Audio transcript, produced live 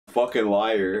Fucking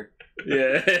liar.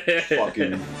 Yeah.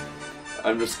 Fucking.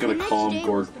 I'm just gonna call him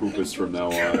Gorg Poopus from now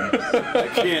on. I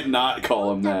can't not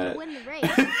call him that. To win the race,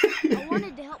 I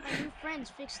wanted to help my new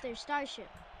friends fix their starship,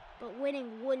 but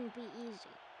winning wouldn't be easy.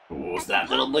 Oh, it's not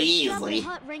gonna be easy. Jabba the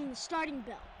Hutt rang the starting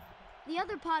bell. The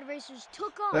other pod racers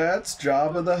took off. That's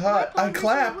Jabba the Hutt. I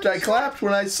clapped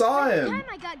when I saw him. By the time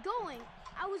I got going,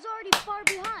 I was already far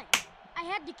behind. I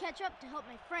had to catch up to help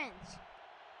my friends.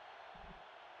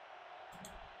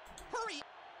 Hurry!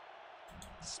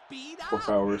 Speed up!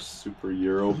 4 hours super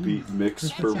Euro beat mix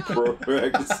for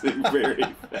practicing very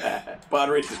fast. Pod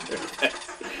racing very fast.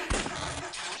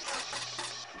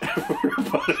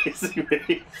 Pod racing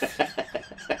very fast.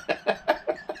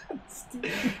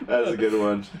 That was a good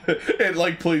one. It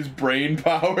like plays brain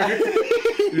power.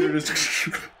 You're just.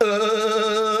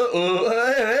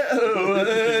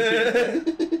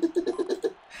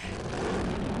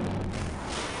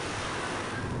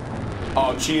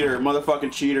 Oh, cheater.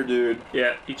 Motherfucking cheater, dude.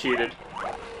 Yeah, he cheated.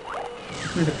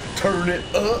 Turn it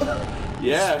up.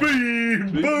 Yeah.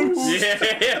 Speed boost.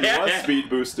 Yeah. That was speed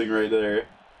boosting right there.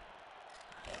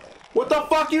 What the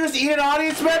fuck? You just eat an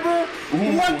audience member?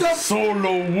 Ooh, What the?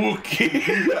 Solo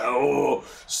Wookie. Oh,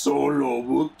 solo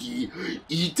Wookie.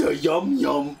 Eat a yum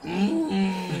yum.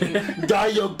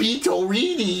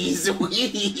 Diabetorini.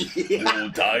 Oh,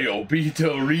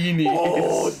 Diabetorini.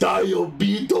 Oh,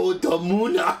 Diabeto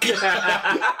Tamunak.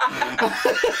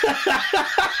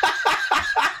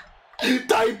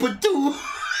 Type 2.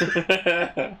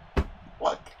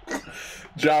 What?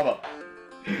 Jabba.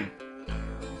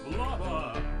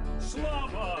 Blobba,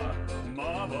 Slobba,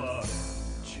 Mobba,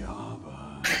 Jabba.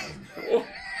 Oof.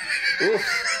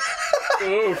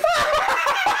 Oof.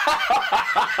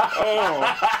 Oh.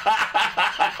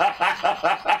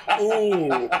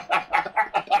 Ooh.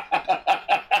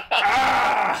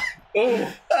 Ah. Oh.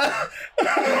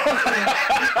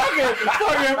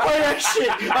 Fucking play that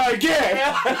shit again.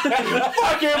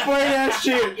 Fucking play that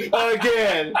shit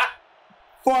again.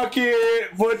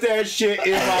 Fucking put that shit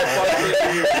in my fucking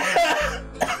ear.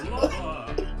 Blobba,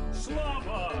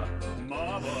 Slobba,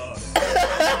 Mobba.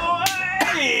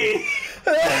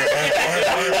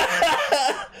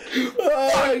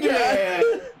 Oh, yeah.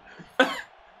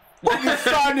 Fucking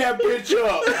sign that bitch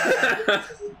up.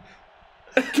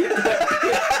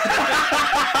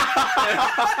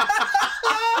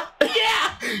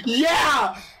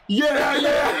 Yeah.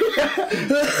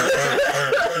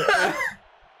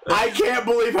 I can't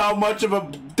believe how much of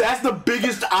a... That's the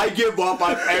biggest I give up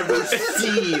I've ever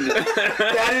seen.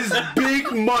 That is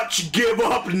big much give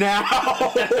up now.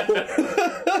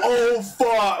 Oh,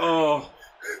 fuck. Oh.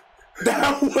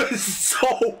 That was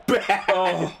so bad.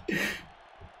 Oh.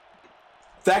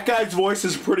 That guy's voice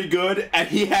is pretty good, and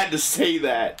he had to say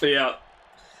that. Yeah.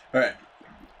 Alright.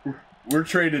 We're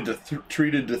treated to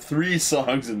 3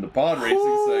 songs in the pod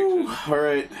racing section.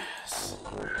 Alright.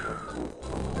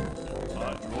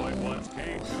 A droid once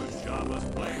came to Jabba's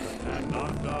place and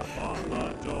knocked up on the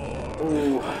door.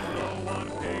 Ooh. No one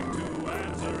came to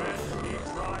answer it. He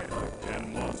tried again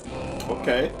once more.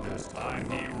 Okay. This time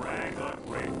he rang a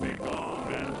great big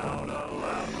gong and out a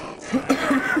loud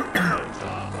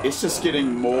It's just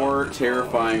getting more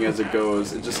terrifying as it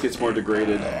goes. It just gets more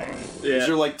degraded. Yeah. These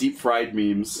are like deep fried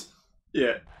memes.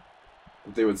 Yeah.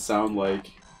 What they would sound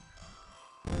like.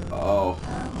 Oh.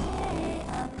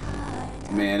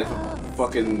 Man, if a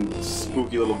fucking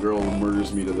spooky little girl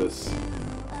murders me to this.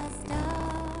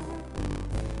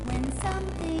 When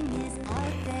something is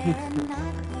out there and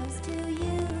not close to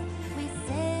you, we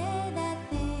say that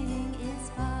thing is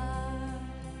far.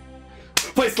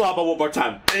 Play Slobba one more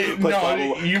time. Play No,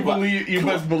 Slobba. you Come on. believe you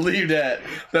must believe that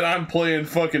I'm playing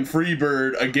fucking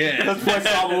Freebird again. Let's play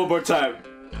Slobba one more time.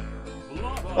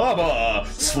 Blobba,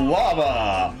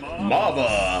 Slobba,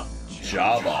 Mobba,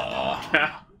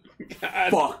 Jabba.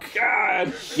 God. Fuck.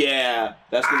 God. Yeah.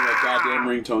 That's gonna be a goddamn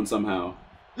ringtone somehow.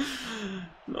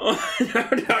 No.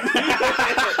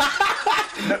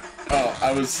 Oh,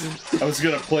 I was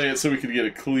gonna play it so we could get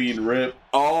a clean rip.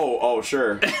 Oh,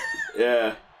 sure.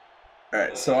 Yeah.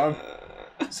 Alright, so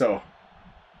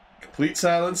complete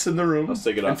silence in the room. Let's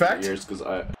take it off my ears because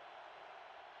I.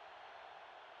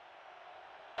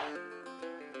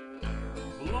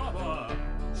 Blobba,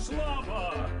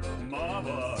 Slobba,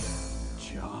 Mobba,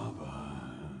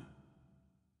 Jabba.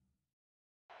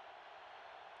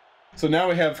 So now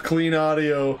we have clean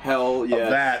audio Hell yeah. of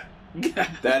that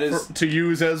That is to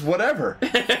use as whatever.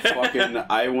 fucking.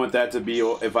 I want that to be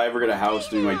if I ever get a house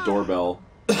doing my doorbell.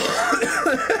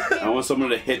 I want someone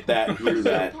to hit that, hear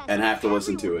that, and have to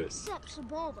listen to it. Except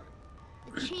Slobba,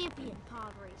 the champion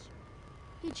pod racer.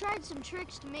 He tried some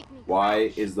tricks to make me Why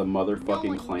crash. is the No motherfucking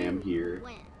one clam knew here?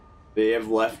 when. They have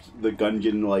left the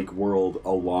Gungan like world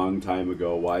a long time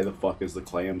ago. Why the fuck is the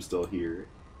clam still here?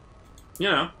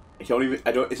 Yeah. I don't even.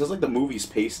 I don't. It's just like the movie's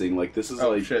pacing. Like this is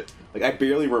Shit. Like I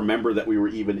barely remember that we were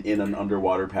even in an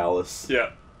underwater palace.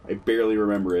 Yeah. I barely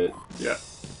remember it. Yeah.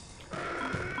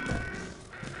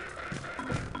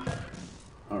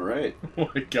 All right. Oh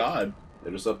my god.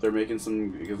 They're just up there making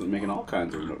all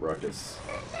kinds of ruckus.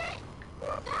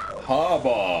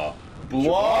 Haba.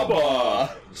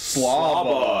 Blobba.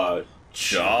 Slobba.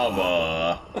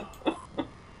 Jabba.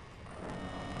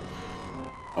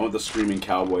 I want the screaming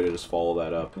cowboy to just follow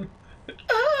that up.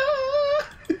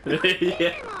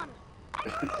 Yeah.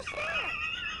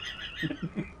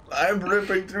 I'm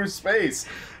ripping through space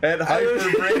at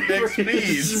hyper breakneck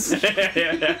speeds.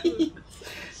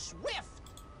 Swift,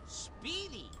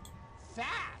 speedy,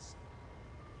 fast.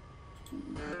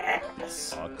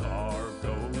 A car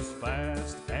goes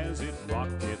fast as it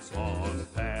rockets on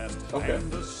past. Okay.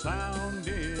 And the sound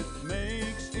it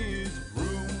makes is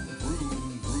vroom,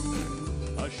 vroom,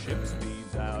 vroom. A ship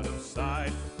speeds out of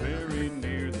sight, very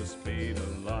near the speed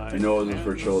of light. I know it wasn't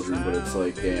for children, but it's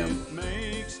like, damn.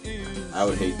 I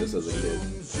would hate this as a kid.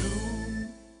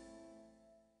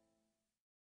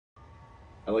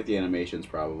 I like the animations,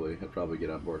 probably. I'd probably get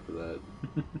on board for that.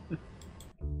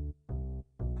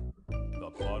 The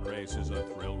pod race is a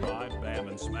thrill ride, bam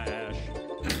and smash.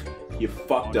 You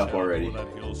fucked up already. That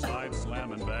hillside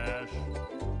slam and bash.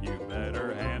 You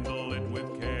better handle it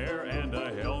with care, and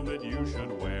a helmet you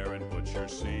should wear, and put your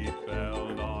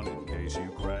seatbelt on in case you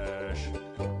crash.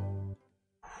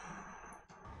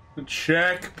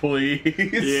 Check, please.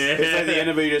 It's like the end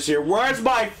of it, you just hear, "Where's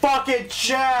my fucking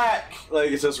check?"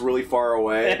 Like, it's just really far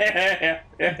away.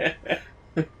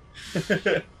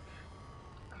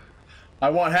 I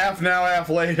want half now, half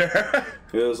later.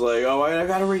 It was like, oh, I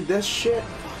gotta read this shit.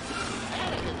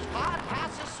 Anakin's pod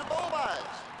passes some Mobbas.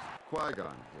 Qui-Gon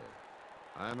here.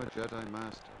 I am a Jedi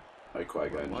Master. Like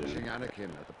Qui-Gon Watching Jinn. Anakin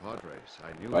at the pod race,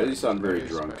 I knew Why does he that sound was a very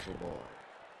drunk? special boy.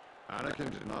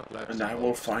 Anakin did not let And I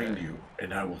will find you,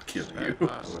 and I will kill you. I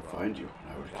would find you.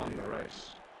 I would On kill the you.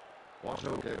 race.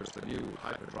 Watto gave us the new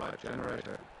hyperdrive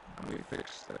generator, and we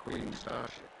fixed the Queen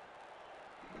Starship.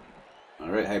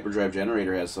 Alright, Hyperdrive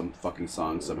Generator has some fucking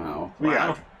song somehow.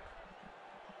 Yeah.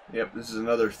 Yep, this is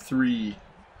another 3.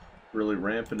 Really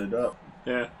ramping it up.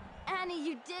 Yeah. Annie,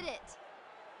 you did it.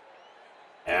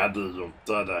 Adel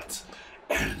did it.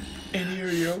 Annie, are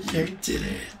you okay? You did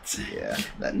it. Yeah.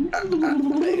 Hang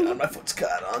on, my foot's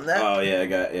caught on that. Oh, yeah,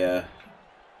 yeah.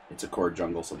 It's a chord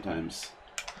jungle sometimes.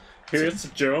 Here's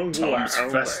Jones. Tom's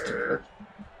Fester.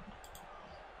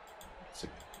 It's a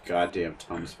goddamn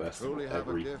Tom's Festival Truly have a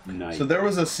every gift. night. So there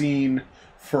was a scene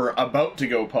for about to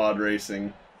go pod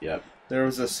racing. Yep. There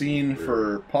was a scene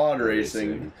for pod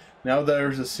racing. Now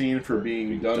there's a scene for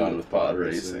being done with pod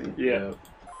racing. Yeah.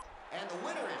 And the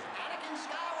winner is Anakin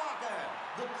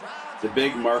Skywalker. The crowd's The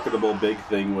big marketable big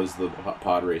thing was the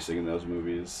pod racing in those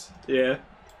movies. Yeah.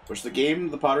 Which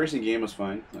the pod racing game was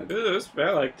fine. I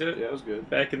liked it. Yeah, it was good.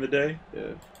 Back in the day. Yeah.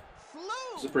 flew.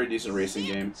 It's a pretty decent racing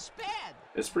Zip, game. Sped.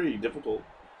 It's pretty difficult.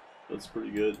 It's pretty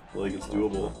good. Like, it's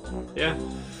doable. Yeah.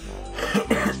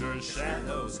 Monsters,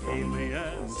 shadows,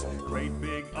 aliens, great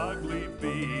big ugly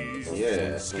beasts.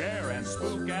 Yeah. Scare and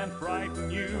spook and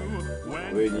frighten you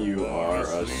When you are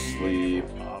asleep.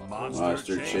 A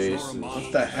Monster chase.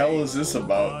 What the hell is this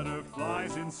about?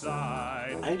 Butterflies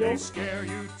inside. I They don't- scare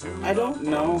you too. I don't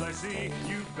know. I see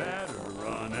you better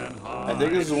run and hide. I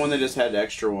think this is the one that just had the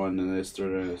extra one and they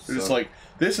started. It's just like,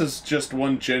 this is just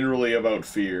one generally about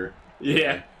fear.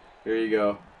 Yeah. Here you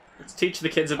go. Let's teach the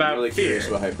kids I'm about really fear. curious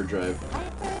about Hyperdrive.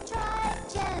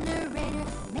 Hyperdrive generator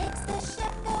makes the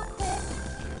ship go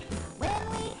quick.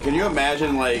 When we Can you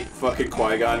imagine, like, fucking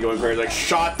Qui-Gon going crazy, like,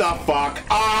 shut the fuck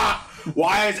up!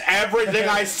 Why is everything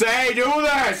I say do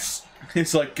this?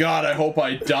 It's like, God, I hope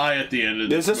I die at the end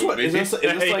of Is this this what? movie. Is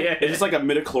this like a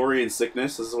midichlorian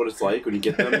sickness? This is what it's like when you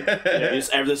get them.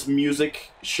 This music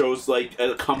shows like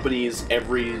accompanies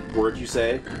every word you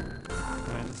say.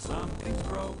 When something's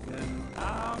broken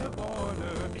out of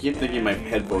order. I keep thinking my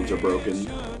headphones are broken,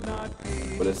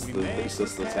 but it's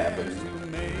just that's happening. To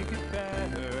make it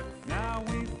better. Now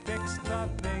we fix the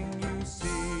thing you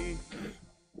see.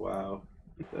 Wow,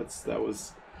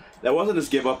 that wasn't as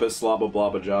give up as Slobba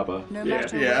Blobba Jabba. No Yeah.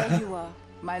 matter Yeah. where you are,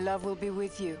 my love will be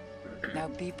with you. Now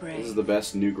be This is brave. the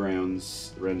best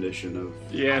Newgrounds rendition of.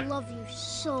 I Yeah. love you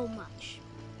so much.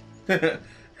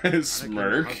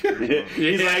 Smirk.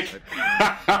 He's like, Very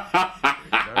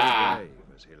brave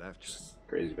as he left us.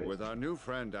 crazy face. With our new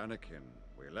friend Anakin,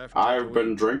 we'll left I've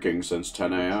been Tatooine. drinking since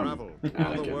 10 a.m. Traveled all the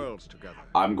Anakin, worlds together.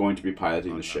 I'm going to be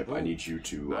piloting On the ship. I Naboo, need you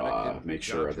to Anakin, make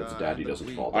sure that the daddy Jabba, doesn't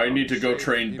and fall the down. I need to go Save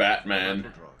train people from Batman.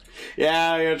 battle droids.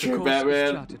 Yeah, I gotta The train course is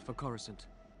Batman. charted for Coruscant.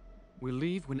 We'll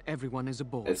leave when everyone is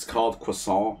aboard. It's called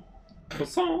croissant.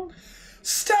 Croissant.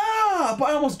 Stop!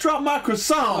 I almost dropped my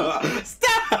croissant.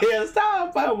 Stop! Yeah,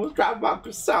 stop! I almost dropped my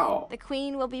croissant. The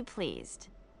Queen will be pleased.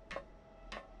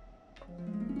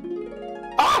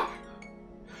 Ah!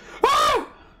 Ah!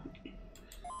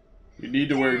 You need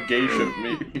to wear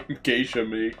geisha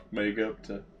makeup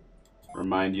to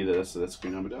Remind you that that's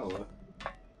Queen Amidala.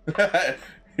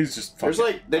 He's just There's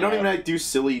fucking- like, they don't even like do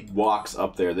silly walks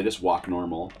up there. They just walk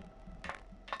normal.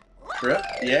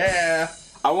 Yeah.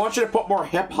 I want you to put more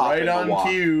hip hop in Right the on walk.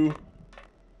 cue.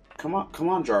 Come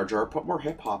on, Jar Jar. Put more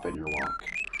hip hop in your walk.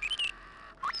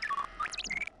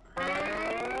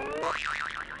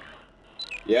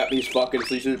 Yep, he's fucking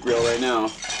sleeping real right now.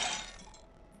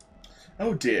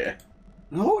 Oh dear.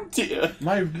 Oh dear.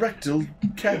 My rectal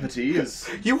cavity is...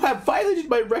 You have violated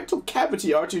my rectal cavity,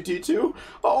 R2-D2.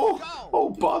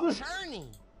 Oh, bother. Journey.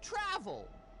 Travel.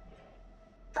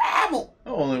 Travel.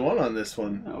 Oh, only one on this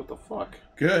one. Oh, what the fuck?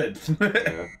 Good.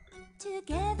 Yeah.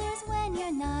 Together's when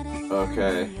you're not alone.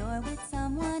 Okay. You're with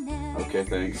someone else. Okay,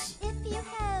 thanks. If you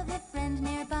have a friend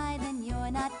nearby, then you're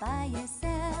not by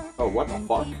yourself. Oh, what the When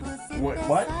fuck? people sit What- there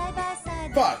what? side by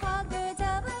side, Fuck. they're called birds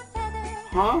of a feather.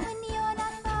 Huh? When you're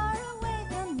not far away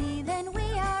from me, then we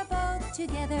are both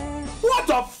together. What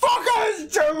the fuck is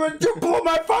German? You blew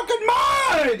my fucking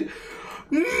mind!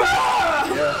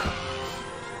 Yeah.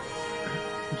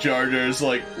 Jar Jar's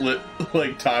like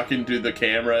talking to the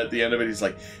camera at the end of it. He's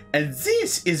like, "And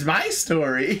this is my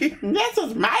story." This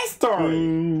is my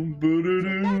story.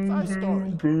 That's our story.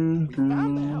 We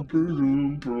found the help we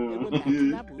needed and went back to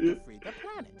Naboo to free the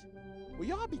planet.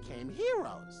 We all became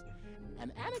heroes.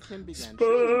 And Anakin began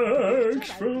training to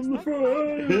Sparks be a Jedi from the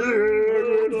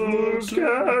just like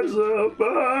fire, skies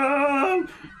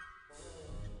above.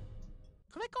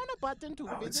 Click on a button to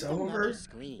Oh, it's visit over? another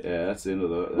screen. Yeah, that's the end of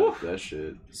that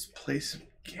shit. Let's play some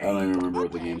I don't even games. remember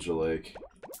what the games are like.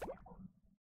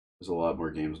 There's a lot more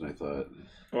games than I thought.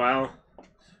 Wow.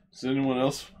 Does anyone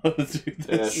else want to do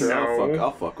Yeah, this? sure. No.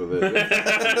 I'll fuck with it.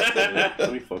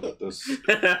 Let me fuck with this.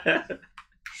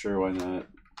 Sure, why not?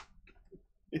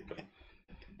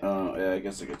 Yeah, I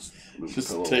guess I could move Just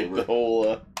the pillow take over. the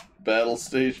whole battle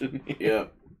station.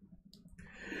 Yep.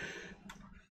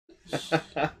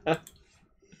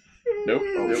 Nope.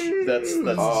 Oh, Nope. shit. That's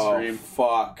the Oh, stream.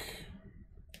 fuck.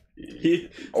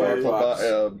 Or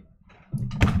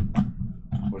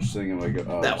Which thing am I going?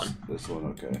 Oh, That one. This one,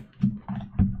 okay.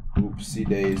 Oopsie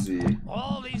daisy.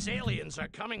 All these aliens are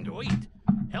coming to eat.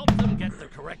 Help them get the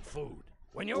correct food.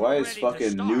 When you're Why is ready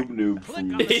fucking to start, Noob click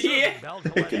from on the serving Yeah. bell to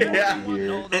let Rick and everyone Morty here?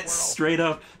 know that That's we're straight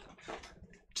up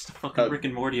just a fucking Uh, Rick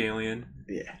and Morty alien.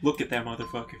 Yeah. Look at that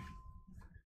motherfucker.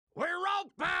 We're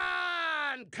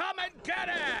open! Come and get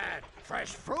it! Fresh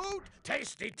fruit,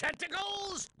 tasty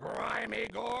tentacles, grimy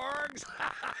gorgs.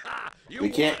 You We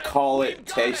can't want call it We've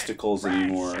got it. tasticles Fresh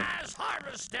anymore. as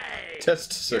harvest day.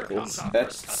 Testicles.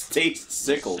 That's taste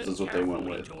sickles is what they went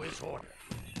with. To his order.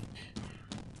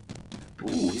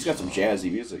 Ooh, he's got some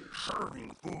jazzy music.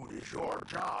 Serving food is your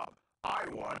job. I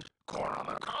want corn on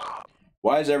the cob.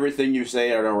 Why is everything you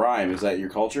say in a rhyme? Is that your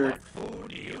culture? What food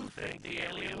do you think the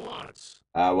alien wants?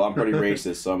 Well, I'm pretty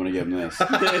racist, so I'm gonna give him this.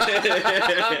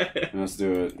 Let's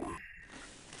do it.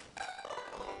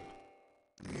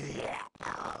 Yeah,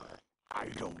 I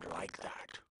don't like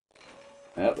that.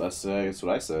 Yep, that's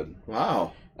what I said.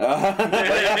 Wow.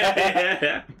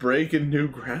 Breaking new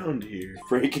ground here.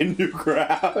 Breaking new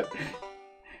ground.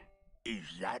 Is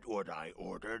that what I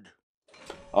ordered?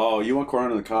 Oh, you want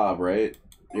corn on the cob, right?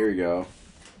 Here you go.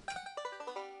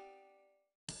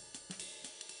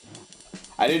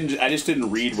 I just didn't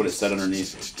read what it said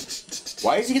underneath.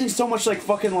 Why is he getting so much like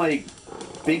fucking like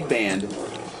big band?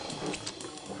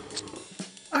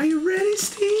 Are you ready,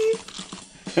 Steve?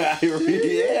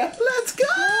 Yeah. Let's go!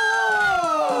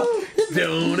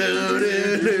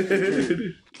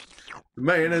 The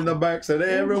man in the back said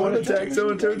everyone attacks, so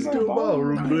it turns into a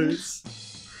ballroom blitz.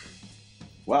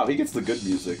 Wow, he gets the good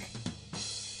music.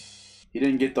 He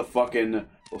didn't get the fucking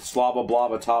slobba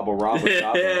blobba taba raba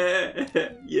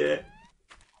taba. Yeah.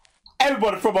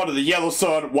 Everybody from under the yellow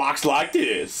sun walks like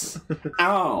this.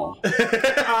 Ow.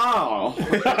 Ow.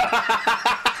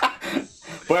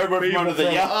 But everybody from under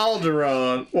the yellow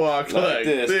Alderaan walk like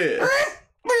this.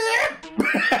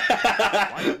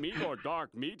 White meat or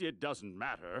dark meat, it doesn't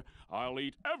matter. I'll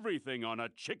eat everything on a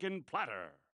chicken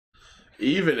platter.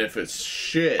 Even if it's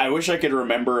shit. I wish I could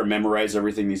remember and memorize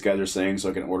everything these guys are saying so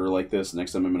I can order like this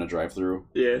next time I'm in a drive-thru.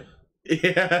 Yeah.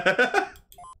 Yeah.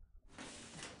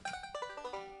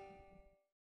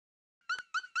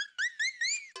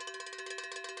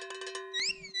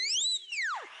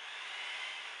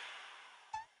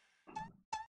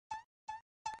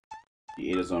 He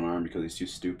ate his own arm because he's too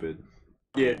stupid.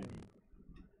 Yeah.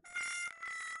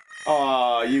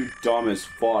 Aw, you dumb as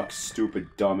fuck, stupid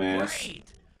dumbass. Great!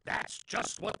 That's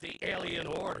just what the alien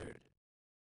ordered.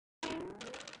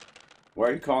 Why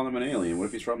are you calling him an alien? What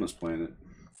if he's from this planet?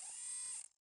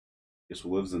 Just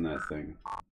lives in that thing.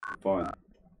 Fun.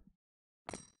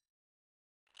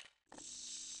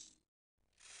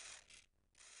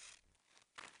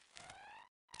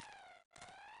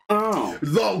 Oh.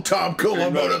 Long time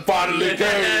coming, but it finally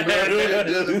came.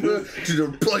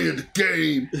 To playing the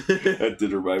game. That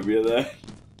did remind me of that.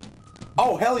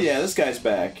 Oh, hell yeah, this guy's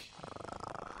back.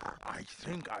 I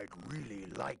think I'd really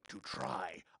like to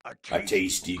try A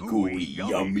tasty, gooey,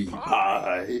 yummy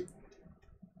pie.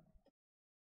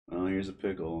 Oh, here's a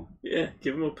pickle. Yeah,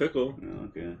 give him a pickle. Oh,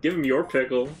 okay. Give him your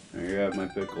pickle. There you have my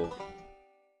pickle.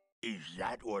 Is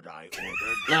that what I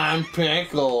ordered? I'm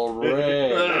Pickle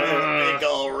Rick.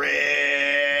 Pickle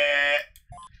Rick.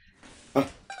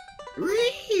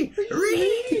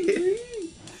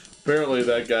 Apparently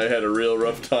that guy had a real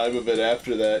rough time of it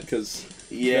after that, because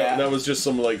Yeah. that was just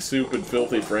some like stupid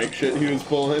filthy Frank shit he was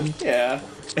pulling. Yeah.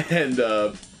 And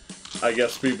I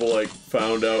guess people like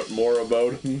found out more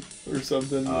about him or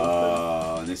something.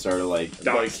 And they started like he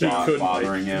couldn't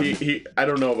bothering him. He I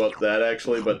don't know about that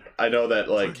actually, but I know that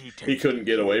like he couldn't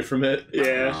get away from it.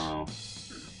 Yeah. Oh.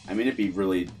 I mean, it'd be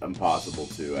really impossible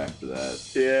to after that.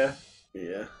 Yeah.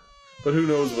 Yeah. But who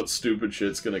knows what stupid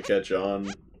shit's gonna catch on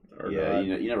or Yeah,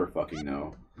 not. you never fucking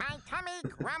know. My tummy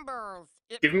grumbles.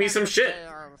 It Give me some never shit.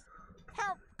 fails.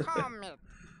 Help calm it.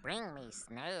 Bring me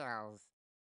snails.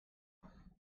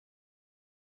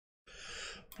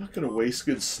 I'm not gonna waste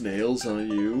good snails on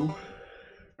you.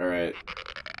 Alright.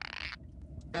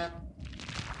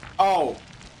 Oh!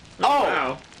 Oh!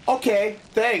 Wow. Okay,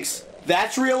 thanks.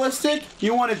 That's realistic?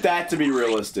 You wanted that to be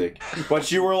realistic.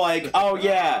 But you were like, oh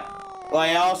yeah.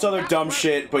 Like all this other dumb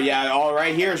shit, but yeah, all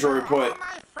right here's where we put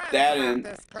that in.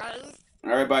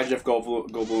 Alright, bye Jeff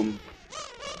Goldblum.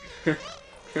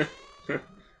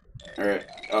 Alright.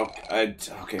 Oh,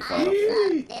 okay, fine. I've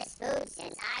loved this food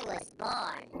since I was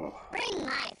born. Bring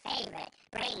my favorite.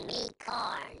 Bring me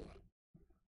corn.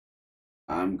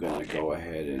 I'm gonna go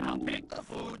ahead I'll and pick the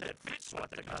food that fits what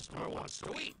the customer wants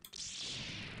to eat.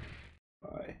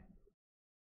 bye.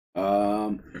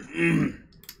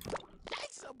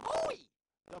 It's a buoy.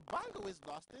 The bongo is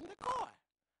lost in the car.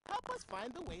 Help us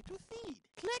find a way to feed.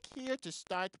 Click here to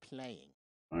start playing.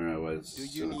 Alright, what is Do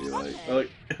this you gonna be need like? I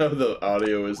like how the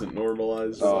audio isn't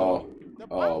normalized. Oh, The oh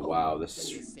bongo wow, moves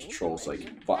this in the same controls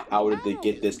direction like, how did they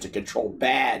get this to control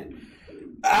bad?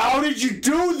 How did you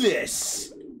do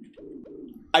this?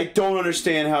 I don't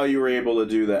understand how you were able to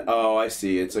do that. Oh, I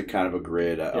see. It's a kind of a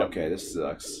grid. Okay, this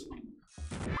sucks.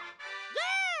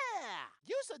 Yeah!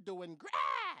 You're doing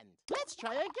grand. Let's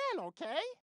try again, okay?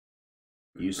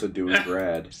 You said doing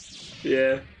grad.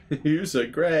 Yeah. You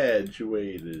said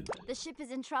graduated. The ship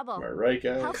is in trouble. Am I right,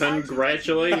 guys? Help out to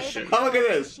Congratulations. Oh, look at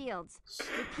this. Shields.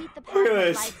 Repeat the Look pattern at of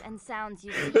this. lights and sounds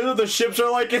you This is what the ships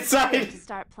are like to inside.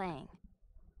 start playing.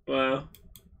 Wow.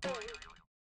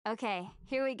 Okay,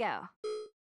 here we go.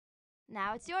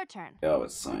 Now it's your turn. Oh,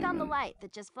 it's Click on the Simon. light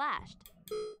that just flashed.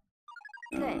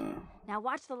 Good. Now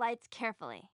watch the lights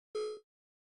carefully.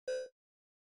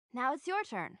 Now it's your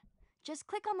turn. Just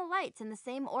click on the lights in the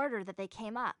same order that they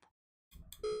came up.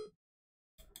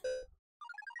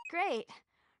 Great.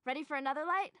 Ready for another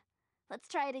light? Let's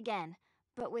try it again,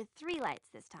 but with 3 lights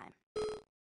this time.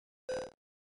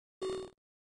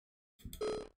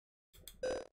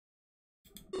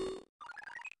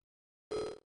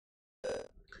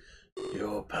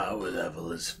 Your power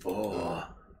level is 4.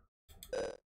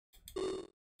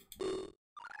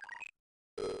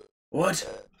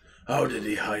 What? How did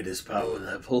he hide his power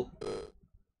level?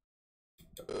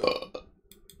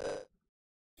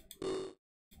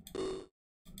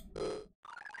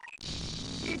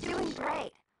 You're doing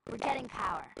great. We're getting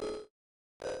power.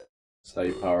 That's how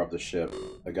you power up the ship.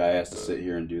 A guy has to sit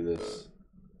here and do this.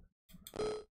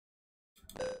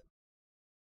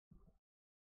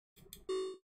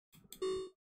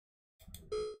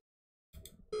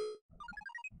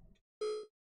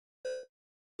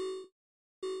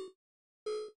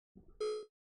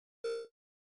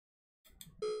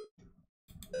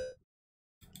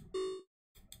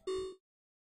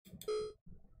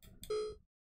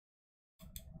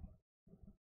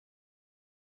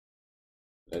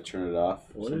 Did I turn it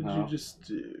off What somehow? did you just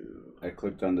do? I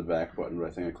clicked on the back button, but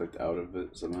I think I clicked out of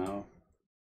it somehow.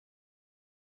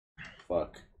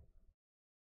 Fuck.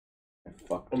 I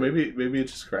fucked. Well, maybe it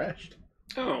just crashed.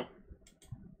 Oh.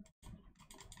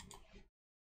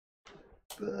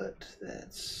 But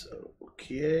that's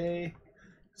okay.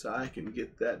 So I can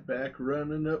get that back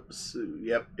running up soon.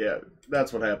 Yep, yeah,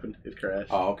 that's what happened. It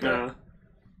crashed. Oh, okay.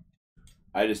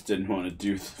 I just didn't want to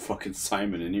do the fucking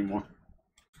Simon anymore.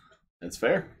 That's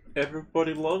fair.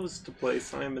 Everybody loves to play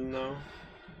Simon, though.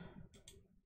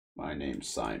 My name's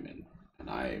Simon, and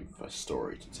I have a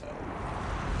story to tell.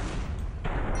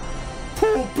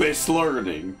 Poop is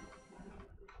learning.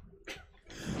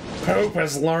 Poop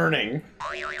is learning.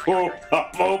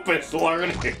 Poop is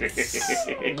learning.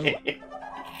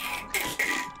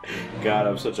 God,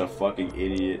 I'm such a fucking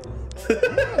idiot.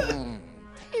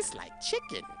 Tastes like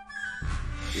chicken.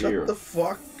 Shut the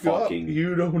fuck up.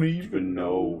 You don't even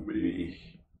know me.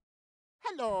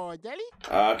 Hello, Daddy.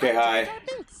 Okay, hi.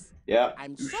 Yep.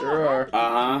 I'm you so sure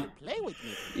are. happy to play with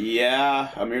me.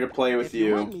 Yeah, I'm here to play with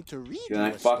you. want me to read Can I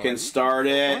you a fucking start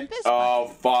it? Oh,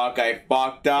 fuck, I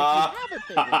fucked up.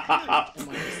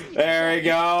 There we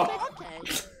go.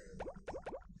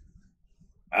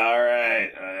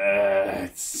 Alright,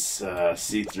 it's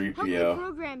C3PO.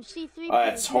 Program C3PO's Oh,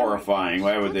 that's horrifying.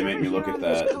 Why would they make me look at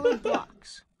that?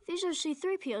 These are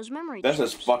C3PO's memory That's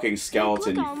chips. this fucking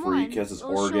skeleton, Click you on freak. one, Has his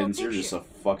it'll show a organs. You're just a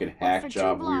fucking hack for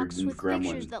job, two weird blocks with gremlin.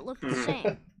 pictures that look the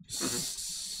same.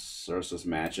 So it's just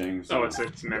matching. Oh,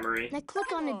 it's memory. Now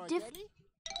click on a different.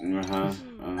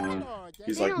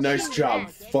 He's They like, don't nice seem job,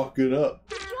 bad. fuck it up.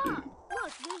 Look,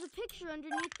 there's a picture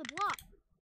underneath the block.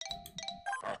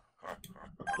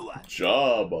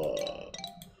 Jabba.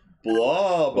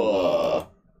 Blobba.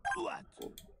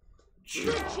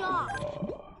 Good job.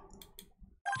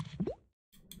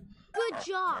 Good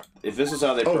job. If this is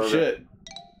how they Oh program... shit.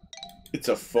 It's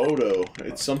a photo.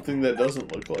 It's something that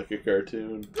doesn't look like a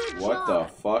cartoon. What the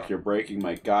fuck? You're breaking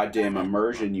my goddamn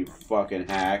immersion, you fucking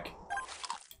hack.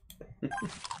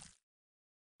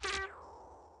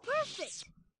 Perfect.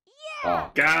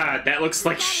 Oh. God, that looks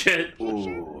like shit.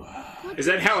 Ooh. Is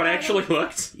that how it actually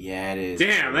looked? Yeah, it is.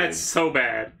 Damn, dude. that's so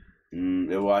bad.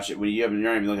 Watch it. When you're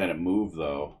not even looking at it move,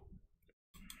 though.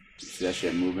 See that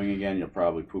shit moving again? You'll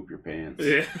probably poop your pants.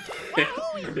 Yeah.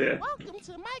 Yeah. Welcome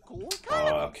to my cool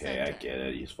Oh, okay, I get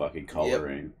it. He's fucking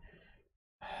coloring.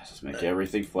 Just make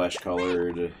everything flesh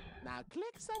colored. Now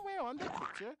click somewhere on the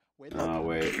picture with Oh,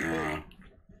 wait, no.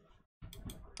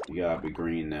 You gotta be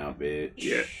green now, bitch.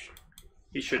 Yeah.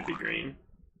 He should be green.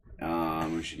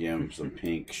 We should give him some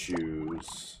pink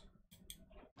shoes.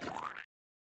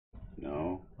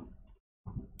 No.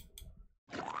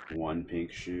 One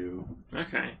pink shoe.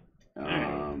 Okay.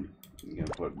 I'm gonna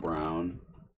put brown.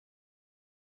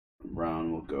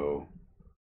 Brown will go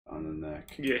on the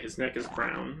neck. Yeah, his neck is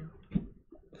brown.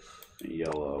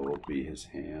 Yellow will be his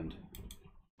hand.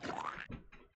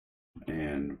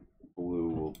 And blue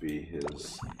will be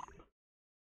his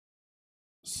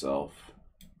self.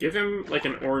 Give him like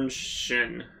an orange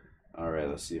shin. Alright,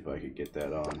 let's see if I can get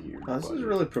that on here. Oh, this is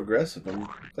really progressive. I'm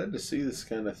glad to see this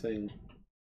kind of thing.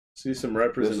 See some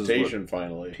representation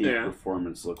finally. Peak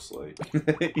performance looks like.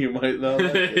 You might not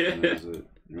like it.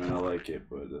 You might not like it,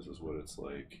 but this is what it's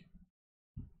like.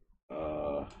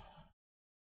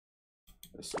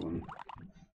 This one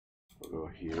will go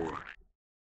here.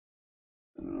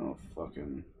 And then I'll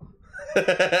fucking...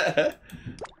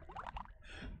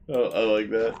 Oh, I like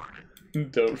that.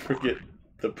 Don't forget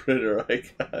the printer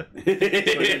icon. So you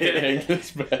can hang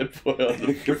this bad boy on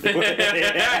the printer.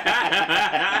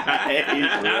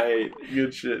 He's right.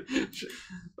 Good shit. Good shit.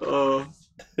 Oh.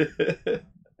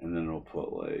 And then we'll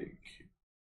put like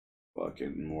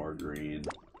fucking more green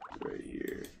right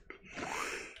here.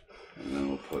 And then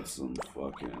we'll put some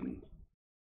fucking,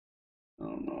 I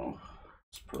don't know,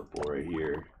 it's purple right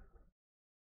here.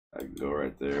 I can go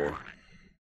right there.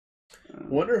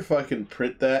 Wonder if I can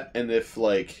print that and if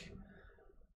like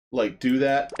do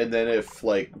that, and then if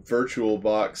like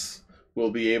VirtualBox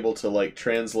will be able to like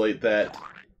translate that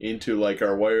into like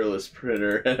our wireless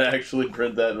printer and actually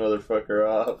print that motherfucker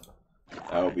off.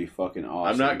 That would be fucking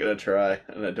awesome. I'm not gonna try,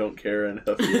 and I don't care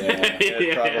enough. Yeah,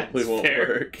 it probably won't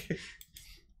work.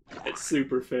 It's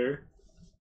super fair.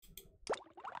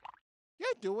 You're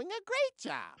doing a great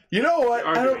job. You know what?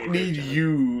 I don't need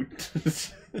you to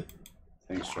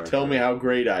tell me how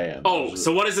great I am. Oh,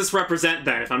 so what does this represent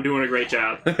then if I'm doing a great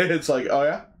job? It's like, oh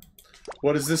yeah?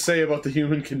 What does this say about the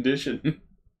human condition?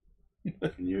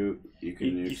 You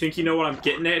think you know what I'm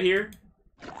getting at here?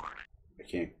 I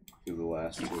can't do the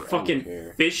last two.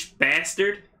 Fucking fish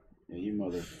bastard. Yeah, you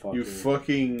motherfucker. You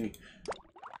fucking...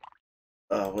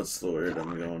 what's the word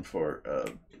I'm going for?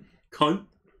 Cunt.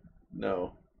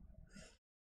 No.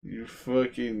 You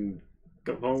fucking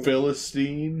Go home.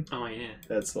 Philistine. Oh yeah.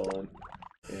 That's on.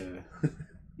 Yeah.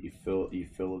 You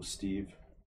fill of Steve.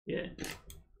 Yeah.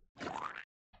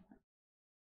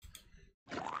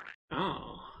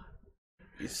 Oh.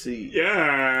 You see.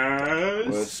 Yes.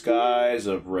 With skies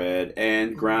of red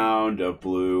and ground of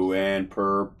blue and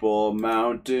purple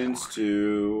mountains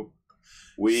too.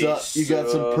 You got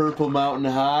some purple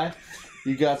mountain high.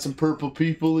 You got some purple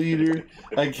people eater.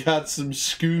 I got some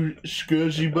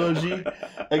scudgy budgie.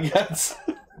 I got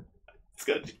some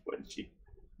Scudgy budgie.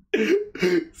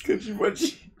 Scudgy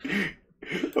budgie.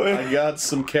 I got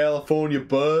some California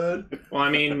bud. Well, I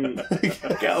mean,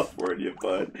 California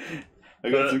bud. I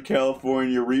got some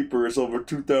California Reapers over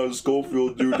 2,000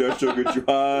 Schofield, dude. That should get you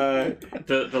high.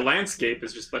 the landscape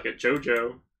is just like a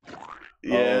JoJo.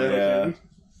 Yeah.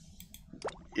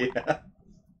 Yeah.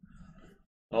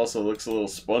 Also looks a little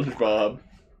SpongeBob.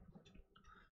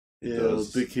 Yeah,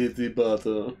 bikini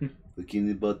bottom.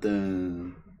 Bikini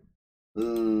bottom.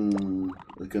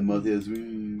 Like a mother's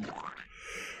womb.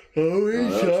 How many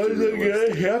times am I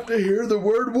gonna have to hear the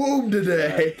word womb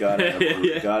today?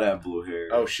 Gotta have blue hair.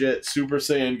 Oh shit, Super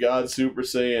Saiyan God, Super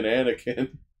Saiyan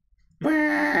Anakin.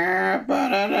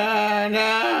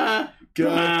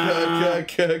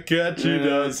 Got you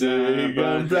dancing.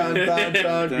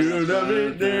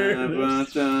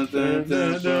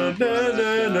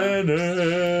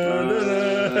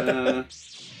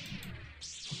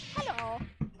 Hello.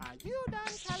 Are you done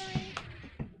coloring?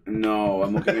 No,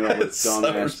 I'm looking at all the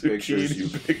dumbass pictures, you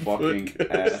fucking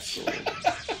asshole.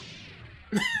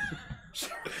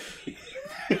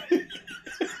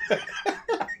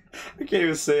 I can't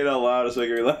even say it out loud so I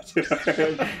can relax.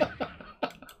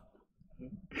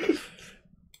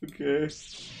 Okay.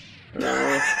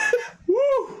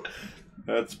 Woo!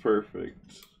 That's perfect.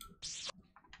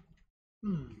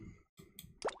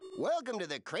 Welcome to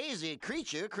the Crazy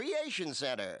Creature Creation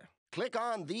Center. Click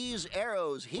on these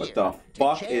arrows here. What the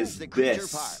fuck is the creature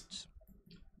this? parts.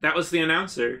 That was the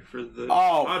announcer for the.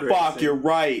 Oh, pod fuck, racing. you're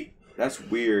right. That's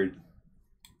weird.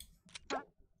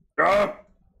 Oh.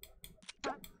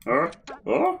 Oh.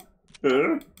 Oh.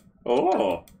 Oh.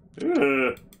 Oh.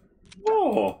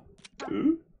 Oh.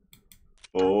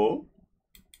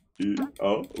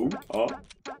 Oh. Oh.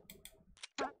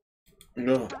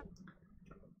 No.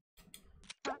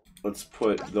 Let's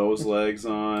put those legs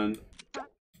on.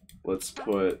 Let's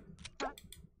put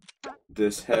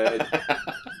this head.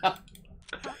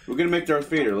 We're gonna make Darth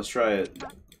Vader. Let's try it.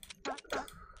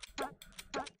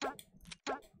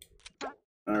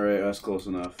 Alright, that's close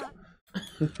enough.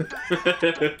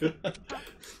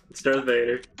 It's Darth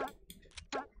Vader.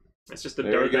 It's just a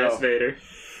There we Darth go. ass Vader.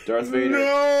 Darth Vader.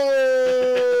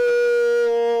 No!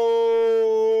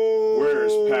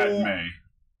 Where's Padme?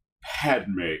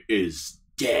 Padme is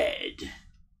dead.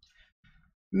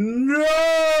 No!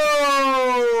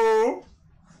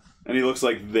 And he looks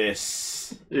like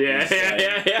this. Yeah.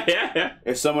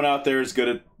 If someone out there is good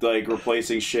at like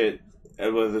replacing shit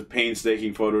with a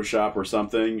painstaking Photoshop or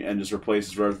something and just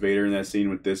replaces Darth Vader in that scene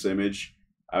with this image,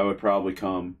 I would probably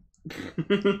come.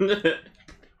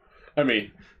 I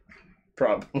mean,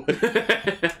 probably.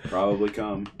 Probably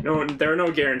come. No, there are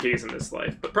no guarantees in this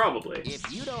life, but probably.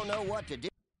 If you don't know what to do.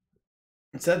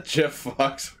 Is that Jeff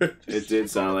Foxworthy? It did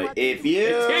sound like if you.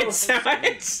 It did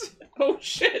sound. Oh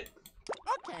shit.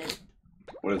 Okay.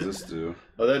 What does this do?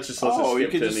 Oh, that just lets us you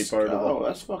skip could to any just. part of Oh, it.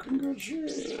 that's fucking good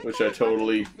shit. Which I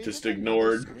totally just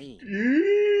ignored.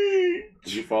 Did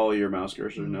you follow your mouse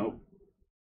cursor? Nope.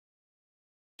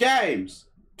 Games,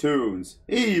 tunes,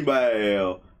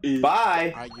 email.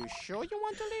 Bye. Are you sure you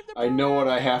want to leave the I know what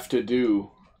I have to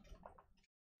do,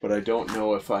 but I don't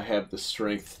know if I have the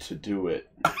strength to do it.